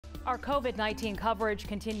Our COVID-19 coverage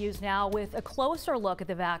continues now with a closer look at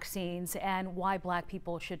the vaccines and why Black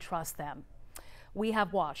people should trust them. We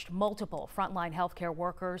have watched multiple frontline healthcare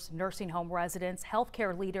workers, nursing home residents,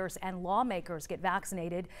 healthcare leaders, and lawmakers get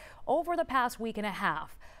vaccinated over the past week and a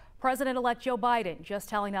half. President-elect Joe Biden just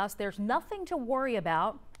telling us there's nothing to worry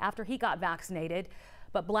about after he got vaccinated.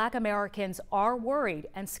 But Black Americans are worried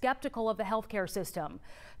and skeptical of the healthcare system.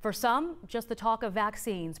 For some, just the talk of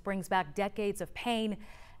vaccines brings back decades of pain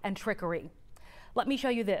and trickery. Let me show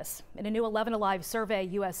you this. In a new 11 Alive Survey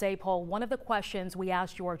USA poll, one of the questions we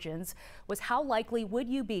asked Georgians was how likely would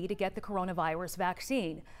you be to get the coronavirus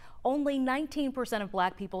vaccine? Only 19% of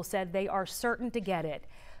Black people said they are certain to get it.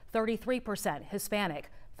 33% Hispanic,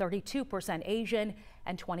 32% Asian,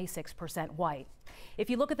 and 26% white. If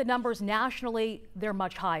you look at the numbers nationally, they're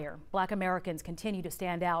much higher. Black Americans continue to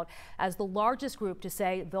stand out as the largest group to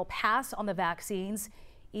say they'll pass on the vaccines,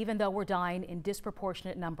 even though we're dying in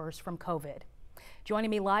disproportionate numbers from COVID. Joining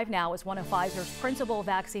me live now is one of Pfizer's principal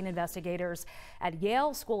vaccine investigators at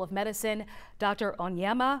Yale School of Medicine, Dr.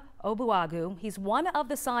 Onyema Ogbuagu. He's one of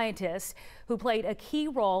the scientists who played a key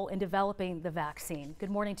role in developing the vaccine. Good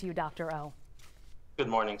morning to you, Dr. O. Good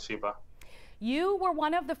morning, Sheba. You were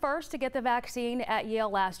one of the first to get the vaccine at Yale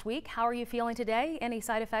last week. How are you feeling today? Any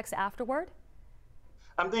side effects afterward?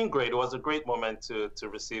 I'm doing great. It was a great moment to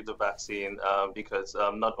receive the vaccine because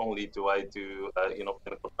not only do I do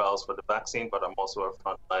clinical trials for the vaccine, but I'm also a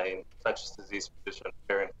frontline infectious disease physician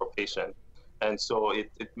caring for patients. And so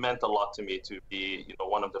it meant a lot to me to be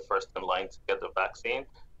one of the first in line to get the vaccine,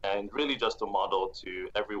 and really just a model to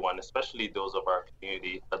everyone, especially those of our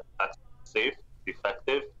community, that the vaccine is safe,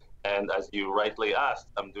 effective. And as you rightly asked,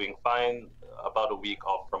 I'm doing fine, about a week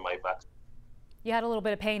off from my vaccine. You had a little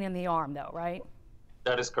bit of pain in the arm, though, right?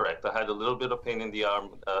 That is correct. I had a little bit of pain in the arm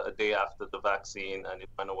a day after the vaccine, and it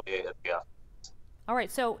went away a day after. All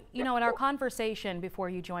right. So, in our conversation before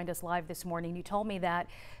you joined us live this morning, you told me that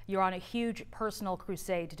you're on a huge personal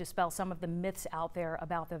crusade to dispel some of the myths out there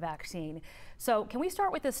about the vaccine. So can we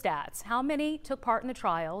start with the stats? How many took part in the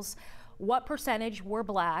trials? What percentage were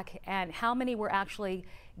Black, and how many were actually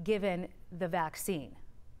given the vaccine?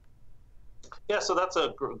 Yeah, so that's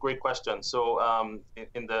a great question. So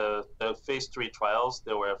in the phase 3 trials,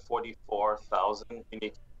 there were 44,000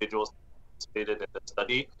 unique individuals participated in the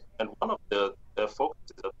study. And one of the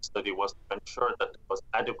focuses of the study was to ensure that there was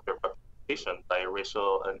adequate representation by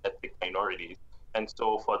racial and ethnic minorities. And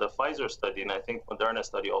so for the Pfizer study, and I think Moderna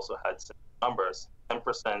study also had similar numbers,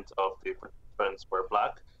 10% of the participants were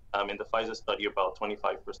Black. In the Pfizer study, about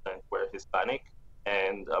 25% were Hispanic,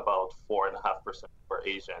 and about 4.5% were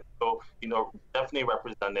Asian. So, definitely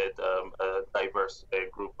represented a diverse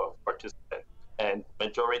group of participants. And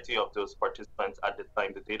majority of those participants at the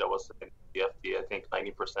time the data was submitted to the FDA, I think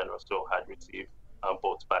 90% or so had received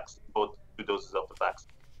both two doses of the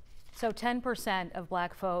vaccine. So 10% of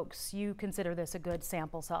Black folks, you consider this a good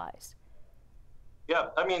sample size? Yeah,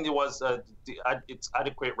 I mean, it's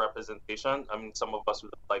adequate representation. I mean, some of us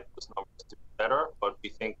would like those numbers to be better, but we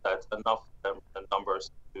think that enough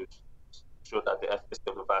numbers to show that the efficacy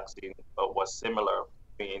of the vaccine was similar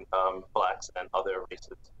between Blacks and other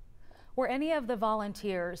races. Were any of the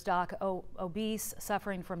volunteers, Doc, obese,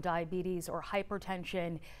 suffering from diabetes or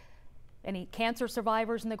hypertension? Any cancer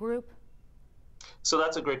survivors in the group? So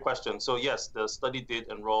that's a great question. So yes, the study did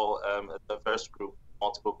enroll a diverse group,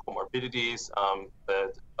 multiple comorbidities.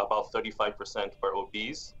 About 35% were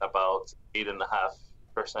obese, about 8.5%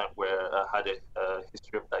 had a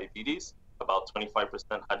history of diabetes, about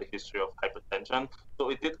 25% had a history of hypertension. So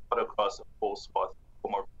it did cut across a whole swath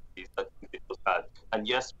of comorbidities that individuals had. And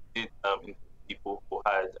yes, we did include people who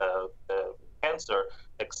had cancer,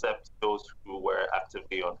 except those who were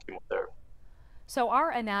actively on chemotherapy. So our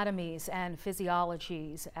anatomies and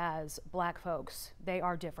physiologies as Black folks, they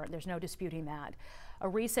are different. There's no disputing that. A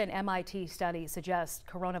recent MIT study suggests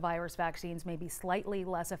coronavirus vaccines may be slightly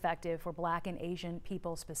less effective for Black and Asian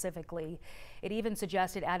people specifically. It even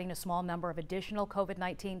suggested adding a small number of additional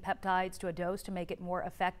COVID-19 peptides to a dose to make it more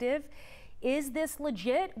effective. Is this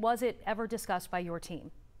legit? Was it ever discussed by your team?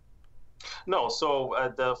 No, so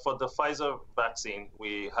for the Pfizer vaccine,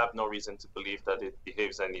 we have no reason to believe that it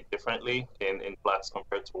behaves any differently in Blacks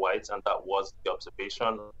compared to whites, and that was the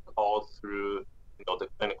observation all through the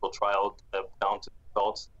clinical trial down to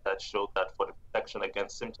results that showed that for the protection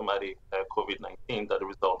against symptomatic COVID-19, that the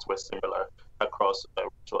results were similar across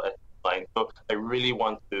racial ethnic lines. So I really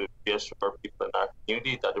want to reassure people in our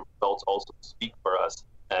community that the results also speak for us,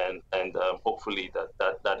 and hopefully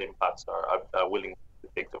that impacts our willingness to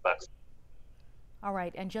take the vaccine. All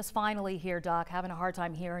right, and just finally here, Doc, having a hard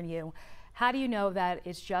time hearing you. How do you know that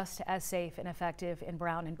it's just as safe and effective in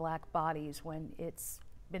brown and black bodies when it's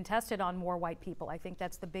been tested on more white people? I think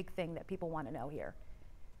that's the big thing that people want to know here.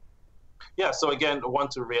 Yeah, so again, I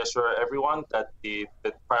want to reassure everyone that the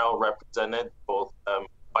trial represented both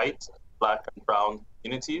white, black, and brown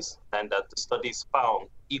communities, and that the studies found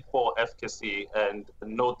equal efficacy and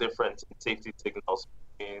no difference in safety signals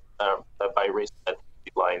by race and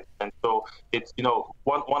ethnicity lines. And so it's,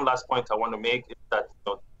 one last point I want to make is that,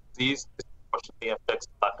 disease disproportionately affects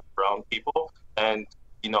black and brown people. And,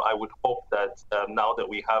 I would hope that now that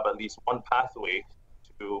we have at least one pathway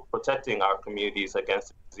to protecting our communities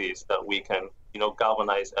against disease, that we can,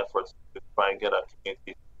 galvanize efforts to try and get our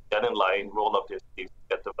communities get in line, roll up their sleeves,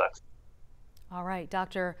 get the vaccine. All right,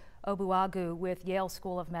 Dr. Ogbuagu with Yale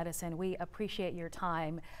School of Medicine, we appreciate your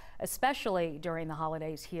time, especially during the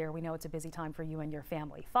holidays here. We know it's a busy time for you and your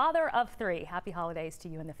family. Father of 3, happy holidays to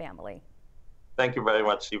you and the family. Thank you very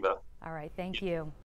much, Shiva. All right, thank you.